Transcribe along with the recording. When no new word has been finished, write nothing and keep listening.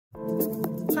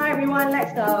Hi everyone,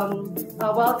 let's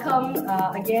welcome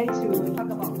again to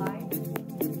Talk About Life.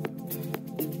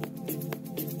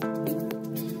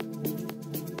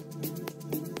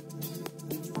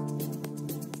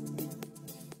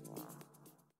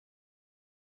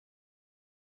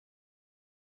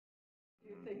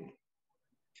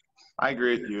 I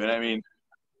agree with you. And I mean,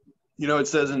 it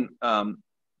says in, I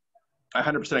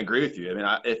 100% agree with you. I mean,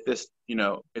 if this,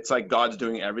 it's like God's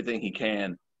doing everything he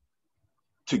can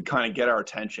to kind of get our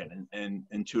attention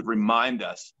and to remind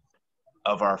us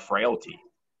of our frailty.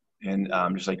 And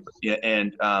just like, yeah.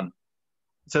 And it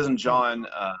says in John,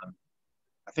 I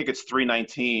think it's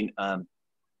 3:19,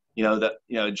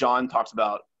 that, John talks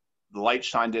about the light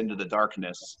shined into the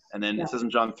darkness. And then it says in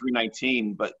John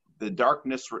 3:19, but the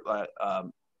darkness,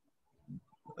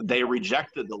 they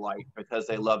rejected the light because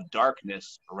they loved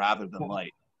darkness rather than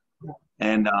light.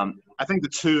 And I think the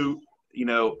two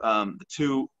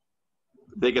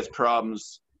biggest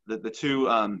problems, the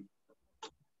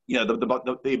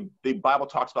Bible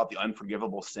talks about the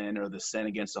unforgivable sin or the sin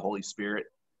against the Holy Spirit.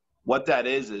 What that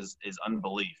is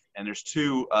unbelief. And there's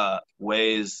two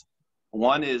ways.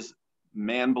 One is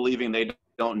man believing they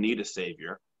don't need a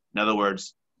savior. In other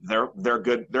words, they're a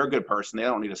good person. They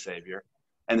don't need a savior.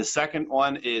 And the second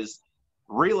one is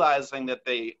realizing that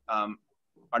they are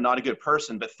not a good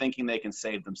person, but thinking they can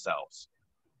save themselves,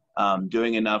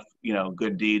 doing enough,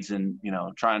 good deeds and,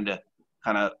 trying to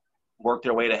kind of work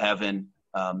their way to heaven.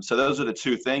 So those are the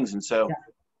two things. And so,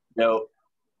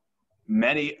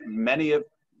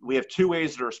 we have two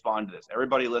ways to respond to this.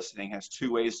 Everybody listening has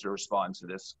two ways to respond to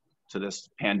this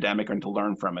pandemic and to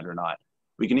learn from it or not.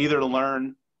 We can either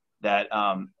learn that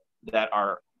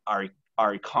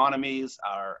our economies,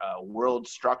 our world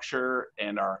structure,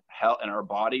 and our health and our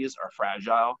bodies are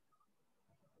fragile,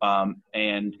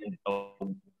 and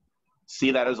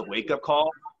see that as a wake-up call,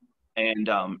 and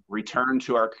return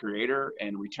to our Creator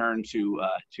and return to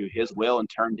His will and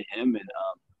turn to Him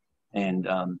and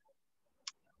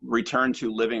return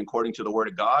to living according to the Word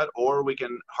of God. Or we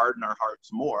can harden our hearts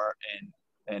more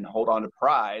and hold on to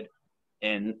pride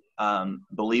and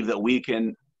believe that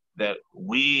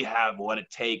we have what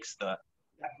it takes,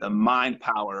 the mind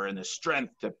power and the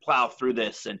strength to plow through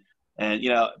this, and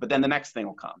but then the next thing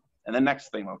will come, and the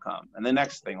next thing will come, and the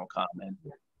next thing will come. And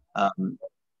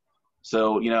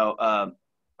so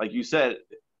like you said,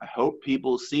 I hope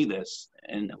people see this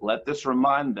and let this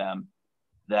remind them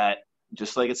that,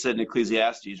 just like it said in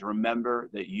Ecclesiastes, remember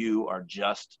that you are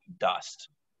just dust.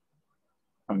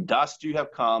 From dust you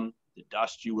have come, to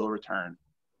dust you will return.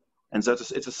 And so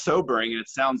it's a sobering, and it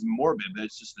sounds morbid, but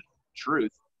it's just the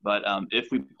truth. But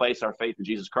if we place our faith in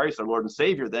Jesus Christ, our Lord and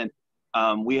Savior, then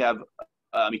we have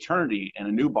eternity and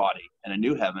a new body and a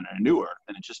new heaven and a new earth.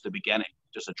 And it's just the beginning,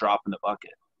 just a drop in the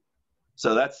bucket.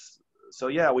 So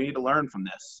yeah, we need to learn from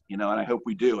this, and I hope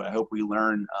we do. I hope we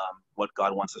learn what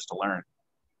God wants us to learn.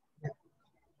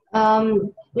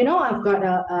 I've got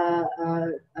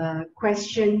a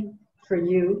question for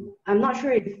you. I'm not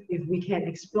sure if we can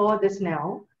explore this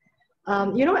now.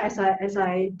 As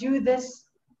I do this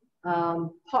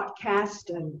podcast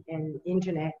and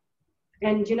internet,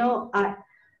 and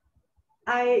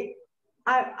I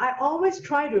always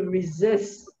try to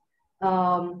resist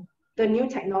the new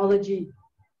technology,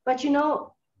 but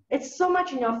it's so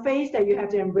much in your face that you have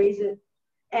to embrace it,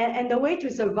 and the way to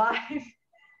survive,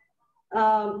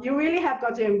 you really have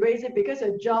got to embrace it, because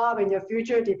your job and your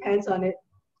future depends on it.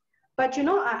 But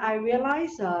I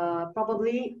realize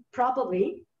probably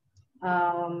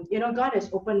God has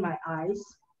opened my eyes.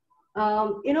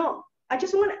 I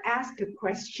just want to ask a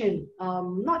question.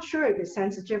 Not sure if it's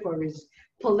sensitive or is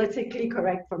politically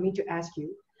correct for me to ask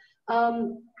you.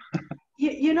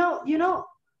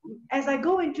 As I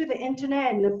go into the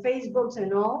internet and the Facebooks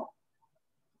and all,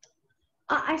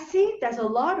 I see there's a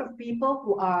lot of people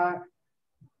who are,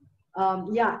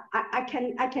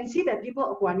 I can see that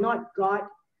people who are not God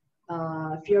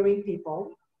fearing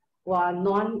people, who are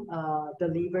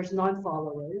non-believers,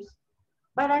 non-followers.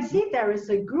 But I see there is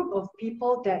a group of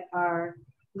people that are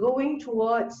going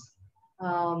towards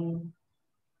the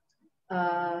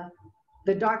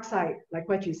dark side, like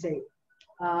what you say.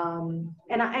 And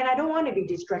I don't want to be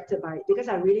distracted by it, because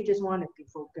I really just want to be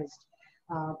focused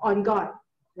on God,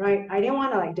 right? I didn't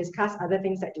want to discuss other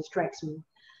things that distracts me.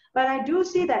 But I do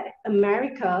see that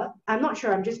America, I'm not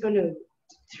sure, I'm just going to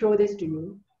throw this to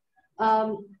you.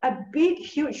 A big,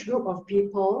 huge group of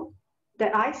people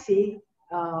that I see,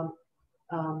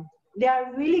 they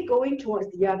are really going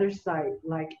towards the other side,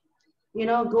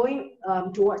 going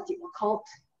towards the occult.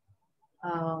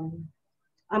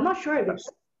 I'm not sure if it's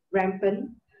rampant,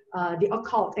 the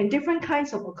occult and different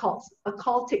kinds of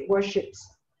occultic worships.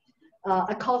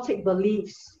 occultic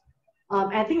beliefs.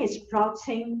 I think it's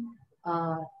sprouting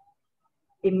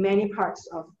in many parts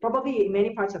of, probably in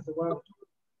many parts of the world.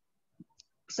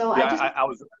 So yeah,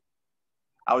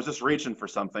 I was just reaching for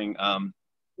something.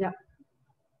 Yeah.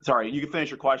 Sorry, you can finish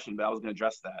your question, but I was going to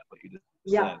address that, what you just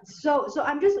yeah. said. So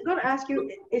I'm just going to ask you,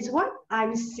 is what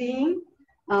I'm seeing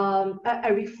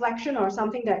a reflection or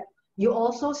something that you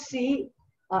also see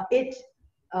it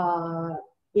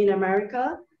in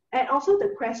America? And also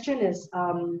the question is,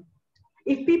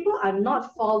 if people are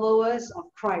not followers of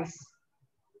Christ,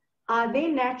 are they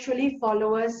naturally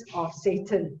followers of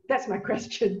Satan? That's my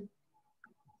question.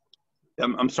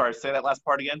 I'm sorry, say that last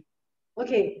part again.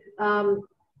 Okay,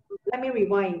 let me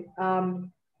rewind.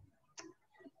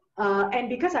 And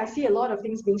because I see a lot of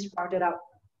things being sprouted out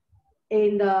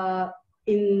in the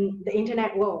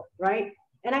internet world, right?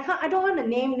 And I don't want to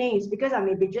name names because I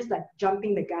may be just like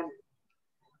jumping the gun.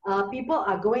 People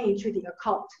are going into the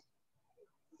occult,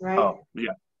 right? Oh,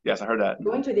 yeah. Yes, I heard that.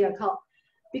 Going to the occult.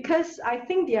 Because I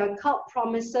think the occult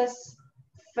promises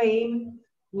fame,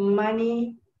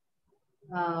 money,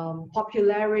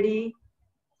 popularity,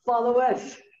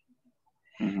 followers.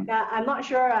 Mm-hmm. I'm not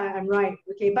sure I'm right,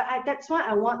 okay, but that's why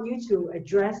I want you to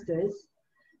address this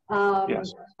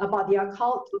Yes. about the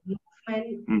occult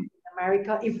movement in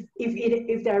America,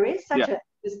 if there is such an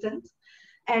existence.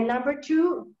 And number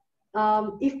two,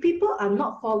 if people are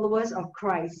not followers of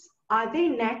Christ, are they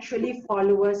naturally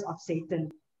followers of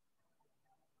Satan?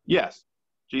 Yes,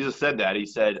 Jesus said that. He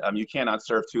said, "You cannot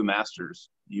serve two masters.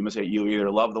 You either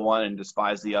love the one and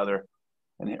despise the other,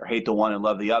 or hate the one and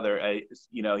love the other."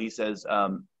 He says,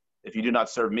 "If you do not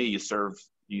serve me, you serve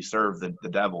the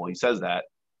devil." He says that.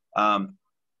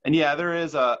 And yeah, there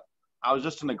is I was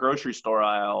just in the grocery store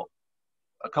aisle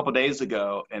a couple days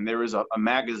ago, and there was a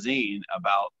magazine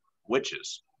about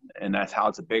witches, and that's how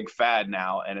it's a big fad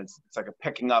now, and it's like a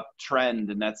picking up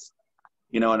trend, and that's,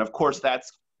 and of course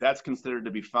that's considered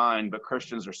to be fine, but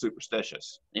Christians are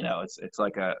superstitious. It's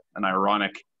like an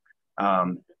ironic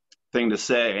thing to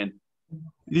say. And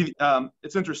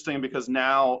it's interesting because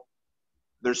now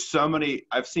there's so many,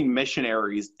 I've seen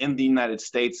missionaries in the United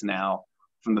States now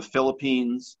from the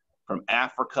Philippines, from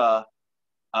Africa.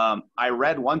 I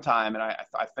read one time, and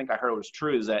I think I heard it was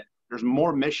true, is that there's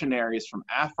more missionaries from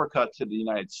Africa to the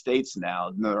United States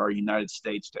now than there are United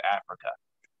States to Africa.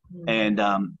 Mm-hmm. And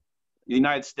the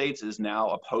United States is now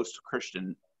a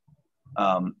post-Christian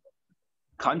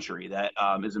country that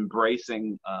is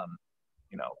embracing,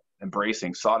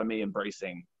 embracing sodomy,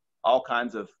 embracing all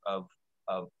kinds of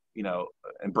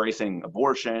embracing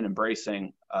abortion,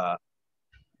 embracing,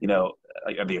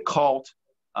 the occult,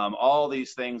 all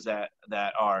these things that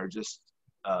are just,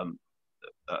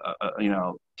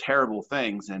 terrible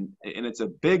things. And it's a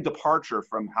big departure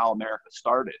from how America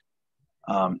started.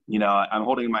 I'm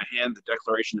holding in my hand the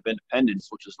Declaration of Independence,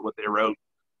 which is what they wrote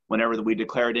whenever we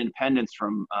declared independence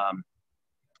from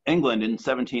England in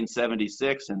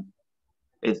 1776. And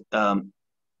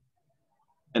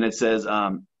it says,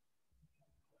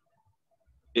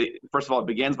 first of all, it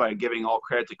begins by giving all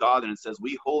credit to God, and it says,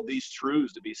 "We hold these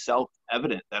truths to be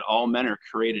self-evident, that all men are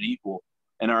created equal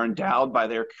and are endowed by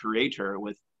their Creator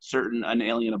with certain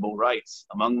unalienable rights.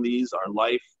 Among these are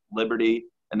life, liberty,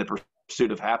 and the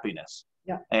pursuit of happiness."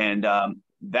 Yeah. And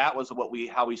that was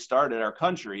how we started our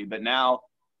country. But now,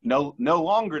 no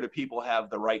longer do people have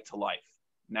the right to life.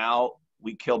 Now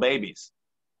we kill babies.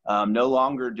 No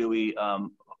longer do we,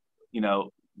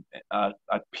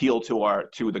 appeal to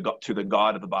the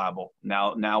God of the Bible.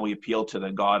 Now we appeal to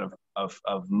the God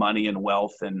of money and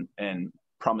wealth and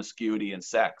promiscuity and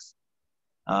sex.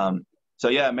 So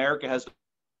yeah, America has.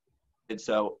 And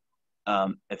so,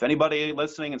 if anybody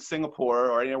listening in Singapore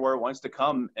or anywhere wants to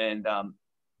come and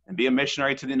be a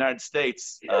missionary to the United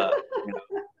States,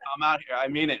 come out here. I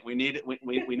mean it. We need it.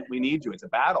 We need you. It's a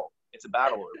battle. It's a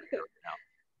battle over here right now.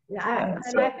 Yeah, and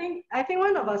so, I think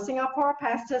one of our Singapore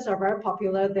pastors are very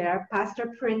popular there,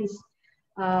 Pastor Prince.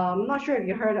 I'm not sure if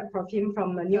you heard from him,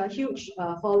 from a huge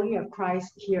following of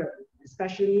Christ here,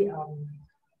 especially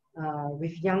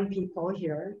with young people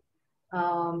here.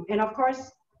 And of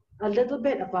course, a little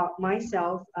bit about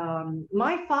myself.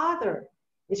 My father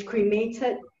is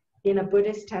cremated in a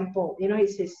Buddhist temple.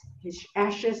 His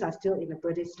ashes are still in a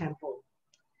Buddhist temple.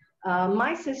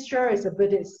 My sister is a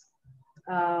Buddhist.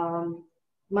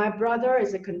 My brother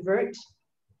is a convert,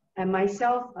 and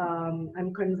myself,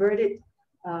 I'm converted.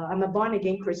 I'm a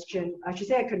born-again Christian. I should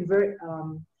say I convert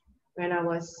when I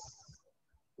was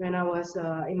in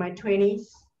my 20s.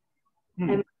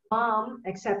 And my mom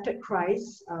accepted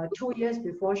Christ 2 years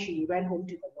before she went home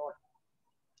to the Lord.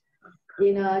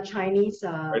 In a Chinese.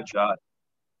 Praise God.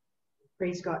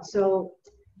 Praise God. So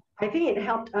I think it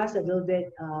helped us a little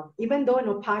bit, even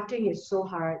though, parting is so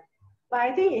hard. But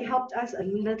I think it helped us a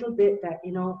little bit that,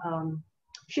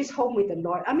 she's home with the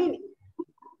Lord. I mean,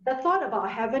 the thought about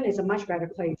heaven is a much better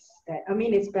place.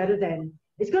 It's better than,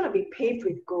 it's going to be paved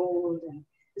with gold, and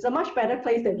it's a much better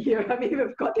place than here. I mean,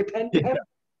 we've got the pandemic.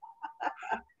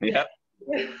 Yeah.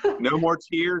 No more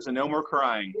tears and no more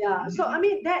crying. Yeah. So I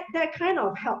mean, that kind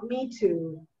of helped me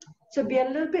to be a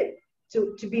little bit,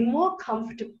 to be more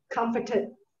comforted,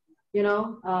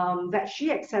 that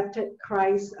she accepted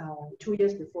Christ 2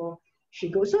 years before she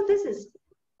goes. So this is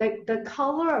the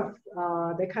color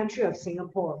of the country of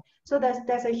Singapore. So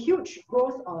there's a huge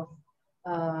growth of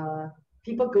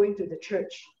people going to the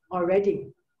church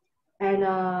already,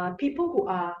 and people who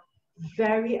are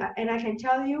very, and I can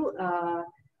tell you,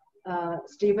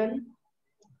 Stephen,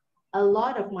 a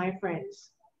lot of my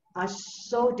friends are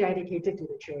so dedicated to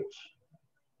the church.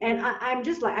 And I'm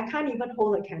just like, I can't even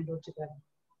hold a candle to them.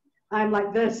 I'm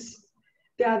like this.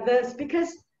 They are this,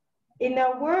 because in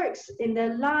their works, in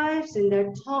their lives, in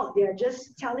their talk, they are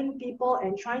just telling people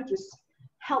and trying to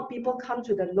help people come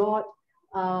to the Lord.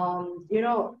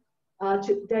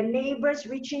 To their neighbors,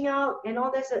 reaching out and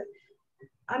all this.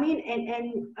 I mean,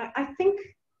 and I think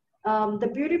the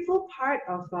beautiful part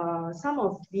of some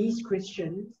of these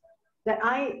Christians that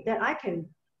I can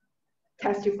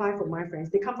testify from my friends,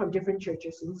 they come from different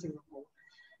churches in Singapore.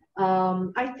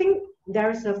 I think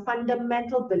there's a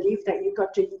fundamental belief that you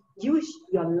got to use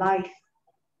your life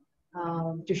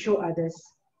to show others,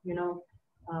 to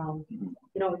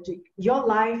your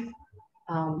life,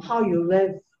 how you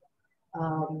live,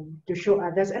 to show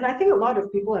others. And I think a lot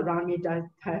of people around me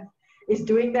is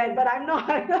doing that, but I'm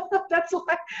not. That's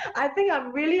why I think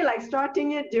I'm really like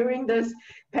starting it during this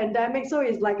pandemic. So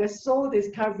it's like a soul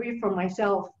discovery for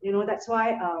myself. That's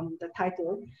why the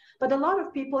title. But a lot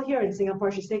of people here in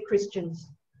Singapore, she say Christians.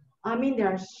 I mean, they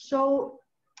are so,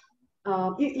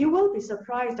 you will be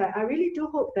surprised. I really do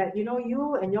hope that,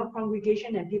 you and your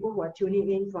congregation and people who are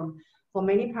tuning in from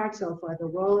many parts of the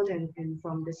world and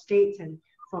from the States and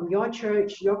from your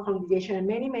church, your congregation, and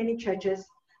many, many churches,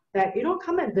 that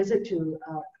come and visit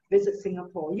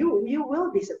Singapore. You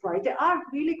will be surprised. There are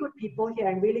really good people here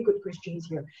and really good Christians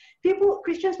here.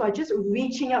 Christians who are just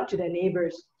reaching out to their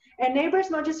neighbors. And neighbors,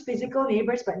 not just physical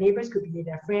neighbors, but neighbors could be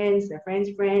their friends'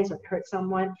 friends, or hurt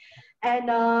someone.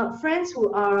 And friends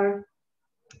who are,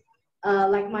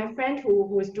 like my friend who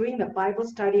was doing the Bible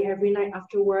study every night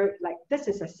after work, like this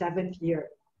is a 7th year.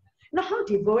 Now, how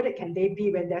devoted can they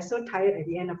be when they're so tired at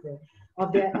the end of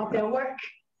their work?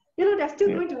 They're still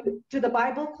going to the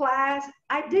Bible class.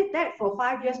 I did that for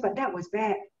 5 years, but that was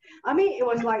bad. I mean, it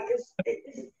was like,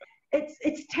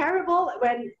 it's terrible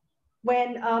when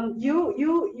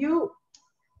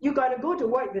you got to go to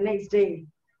work the next day.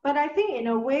 But I think in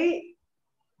a way,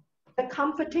 the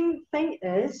comforting thing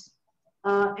is,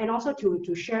 and also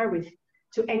to share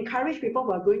to encourage people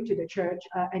who are going to the church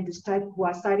and who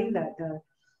are studying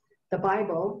the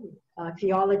Bible,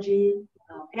 theology,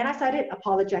 and I studied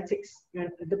apologetics,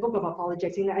 the book of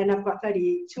apologetics, and I've got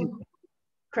 32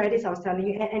 credits I was telling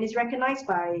you, and it's recognized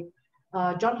by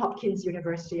Johns Hopkins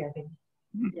University, I think.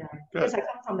 Yeah, because I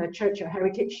come from the church,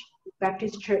 Heritage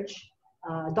Baptist Church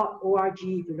 .org. If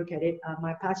you look at it,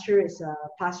 my pastor is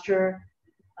Pastor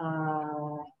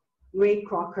Ray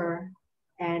Crocker,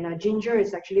 and Ginger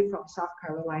is actually from South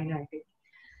Carolina, I think.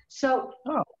 So,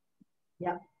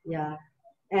 yeah.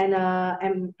 And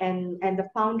the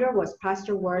founder was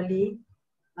Pastor Worley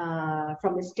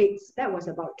from the States. That was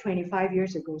about 25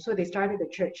 years ago. So they started the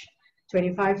church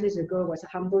 25 years ago. It was a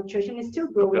humble church, and it's still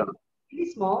growing. Really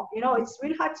small. It's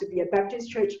really hard to be a Baptist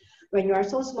church when you are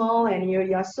so small and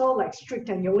you're so like strict,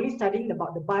 and you're only studying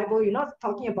about the Bible. You're not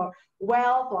talking about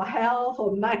wealth or health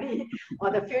or money or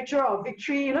the future or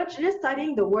victory. You're just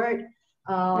studying the Word.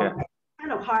 It's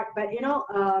kind of hard, but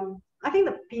I think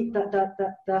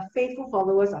the faithful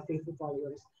followers are faithful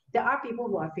followers. There are people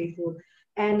who are faithful,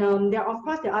 and there are, of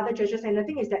course, there are other churches. And the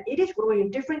thing is that it is growing in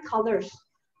different colors,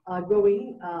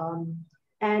 growing.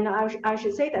 And I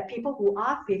should say that people who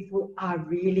are faithful are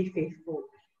really faithful.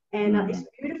 And it's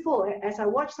beautiful. As I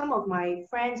watch some of my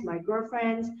friends, my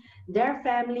girlfriends, their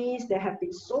families, they have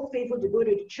been so faithful to go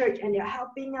to the church, and they're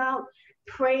helping out,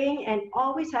 praying, and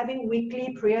always having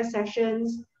weekly prayer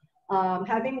sessions,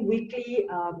 having weekly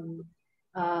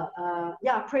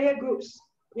prayer groups,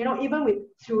 even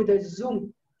through the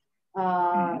Zoom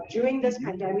during this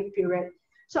pandemic period.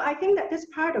 So I think that this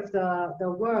part of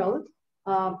the world,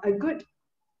 a good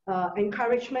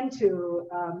encouragement to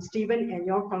Stephen and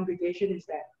your congregation is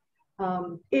that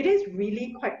it is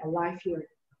really quite alive here.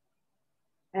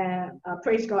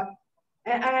 Praise God.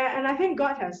 And I think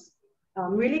God has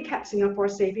really kept Singapore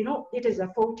safe. You know, it is the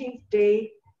 14th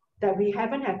day that we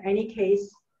haven't had any case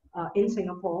in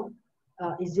Singapore,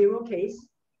 is 0 case.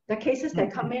 The cases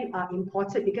that come in are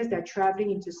imported because they're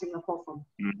traveling into Singapore from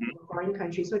a foreign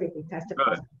country, so they've been tested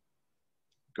positive.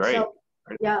 Great. So,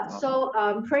 yeah, so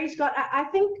praise God. I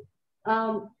think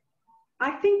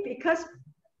because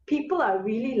people are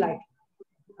really like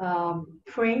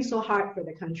praying so hard for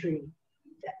the country,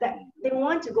 that they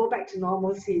want to go back to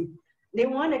normalcy. They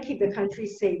want to keep the country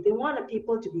safe. They want the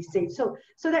people to be safe. So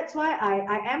that's why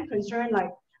I am concerned,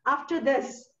 like, after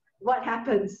this, what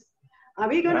happens? Are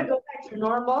we going to go back to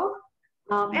normal?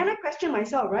 And I question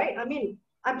myself, right? I mean,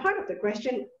 I'm part of the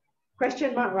question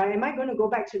mark, right? Am I going to go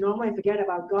back to normal and forget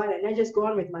about God and then just go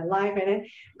on with my life and then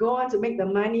go on to make the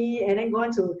money and then go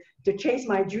on to chase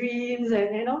my dreams,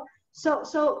 and you know? So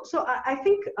I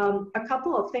think a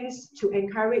couple of things to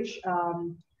encourage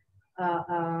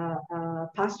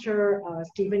Pastor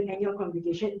Stephen and your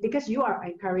congregation, because you are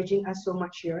encouraging us so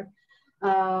much here.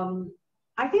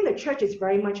 I think the church is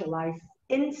very much alive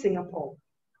in Singapore,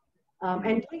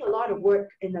 and doing a lot of work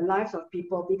in the lives of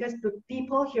people, because the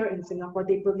people here in Singapore,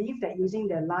 they believe that using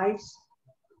their lives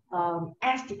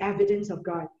as the evidence of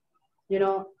God, you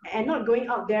know, and not going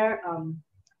out there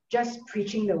just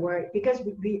preaching the word, because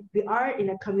we are in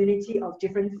a community of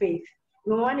different faith.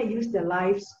 We want to use their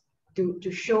lives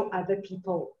to show other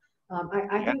people.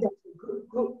 I think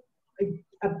there's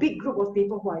a big group of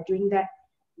people who are doing that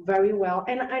very well.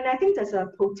 And I think there's a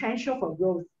potential for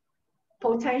growth,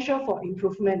 potential for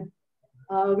improvement.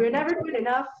 We're never good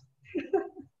enough,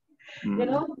 you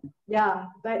know? Yeah,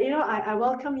 but you know, I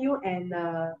welcome you, and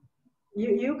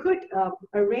you could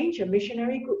arrange a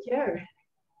missionary group here,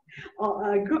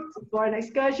 or a group for an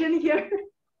excursion here.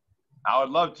 I would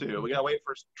love to. We gotta wait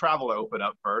for travel to open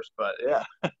up first, but yeah.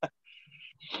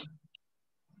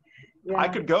 Yeah. I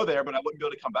could go there, but I wouldn't be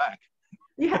able to come back.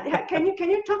 Yeah. Can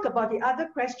you talk about the other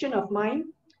question of mine?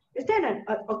 Is there an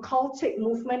occultic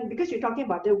movement? Because you're talking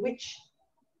about the witch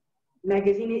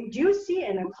magazine. Do you see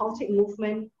an occultic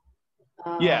movement?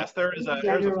 Yes, there's a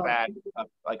fad,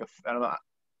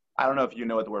 I don't know if you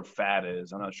know what the word fad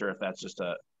is. I'm not sure if that's just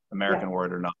a American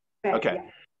word or not. Fad, okay.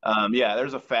 Yeah,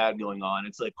 there's a fad going on.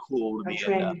 It's like cool to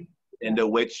be into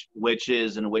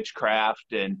witches and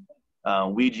witchcraft and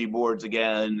Ouija boards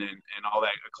again, and all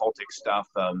that occultic stuff.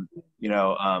 You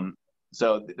know,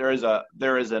 so there is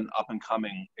an up and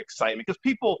coming excitement, because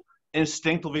people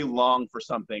instinctively long for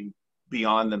something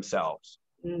beyond themselves.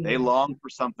 They long for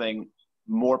something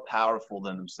more powerful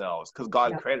than themselves, because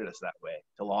God created us that way,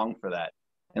 to long for that.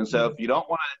 And so if you don't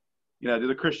want to, you know, do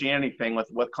the Christianity thing with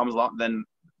what comes along, then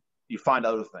you find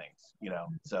other things, you know.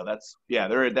 So that's, yeah,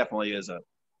 there definitely is a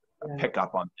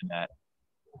pickup in that.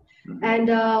 And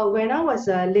when I was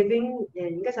living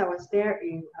in, because I was there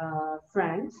in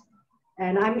France,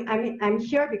 and I'm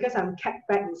here because I'm kept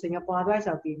back in Singapore, otherwise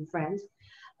I'll be in France.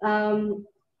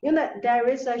 You know, there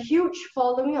is a huge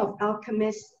following of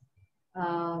alchemists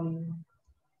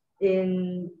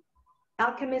in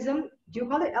alchemism. Do you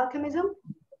call it alchemism?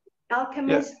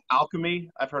 Alchemists. Yes,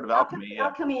 alchemy. I've heard of alchemy.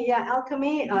 Alchemy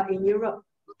in Europe.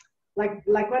 Like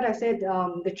what I said,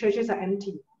 the churches are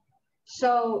empty.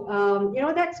 So you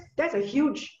know, that's a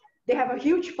huge. They have a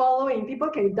huge following. People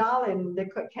can dial and they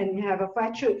can have a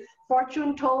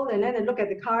fortune told, and then they look at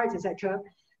the cards, etc.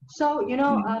 So you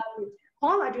know,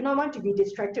 Paul, I do not want to be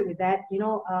distracted with that. You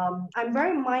know, I'm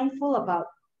very mindful about,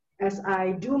 as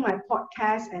I do my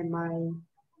podcast and my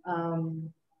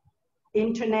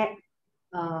internet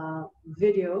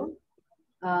video,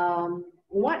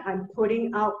 what I'm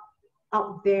putting out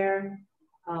there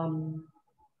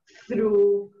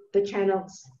through the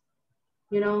channels,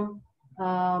 you know.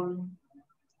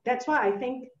 That's why I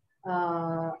think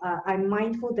I'm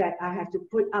mindful that I have to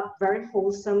put up very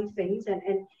wholesome things, and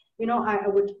you know, I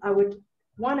would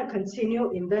want to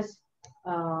continue in this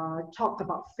talk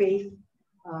about faith,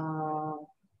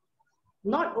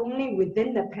 not only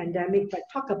within the pandemic, but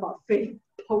talk about faith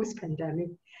post-pandemic.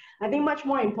 I think much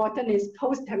more important is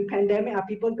post-pandemic, are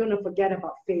people going to forget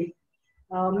about faith?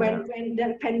 When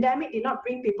the pandemic did not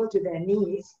bring people to their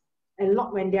knees, and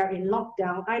when they're in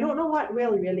lockdown, I don't know what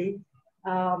will really.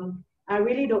 I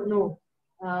really don't know.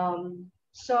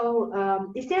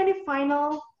 So is there any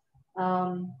final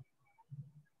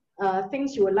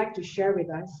things you would like to share with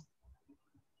us?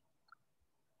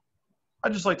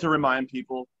 I'd just like to remind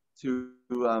people to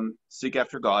seek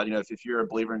after God. You know, if you're a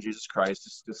believer in Jesus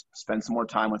Christ, just spend some more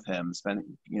time with Him.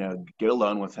 Get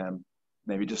alone with Him.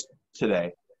 Maybe just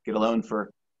today, get alone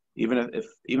for even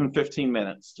 15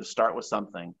 minutes. Just start with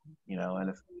something. You know,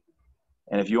 and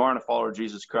if you aren't a follower of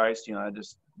Jesus Christ, you know,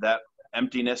 just that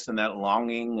emptiness and that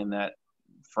longing and that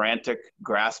frantic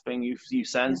grasping you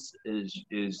sense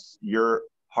is your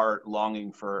heart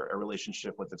longing for a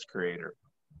relationship with its creator.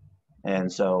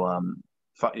 And so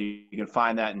you can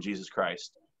find that in Jesus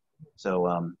Christ.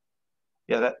 So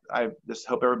yeah, I just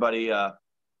hope everybody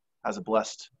has a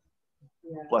blessed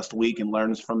week and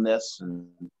learns from this and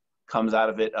comes out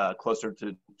of it closer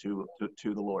to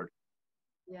the Lord.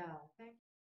 Yeah. Thank you.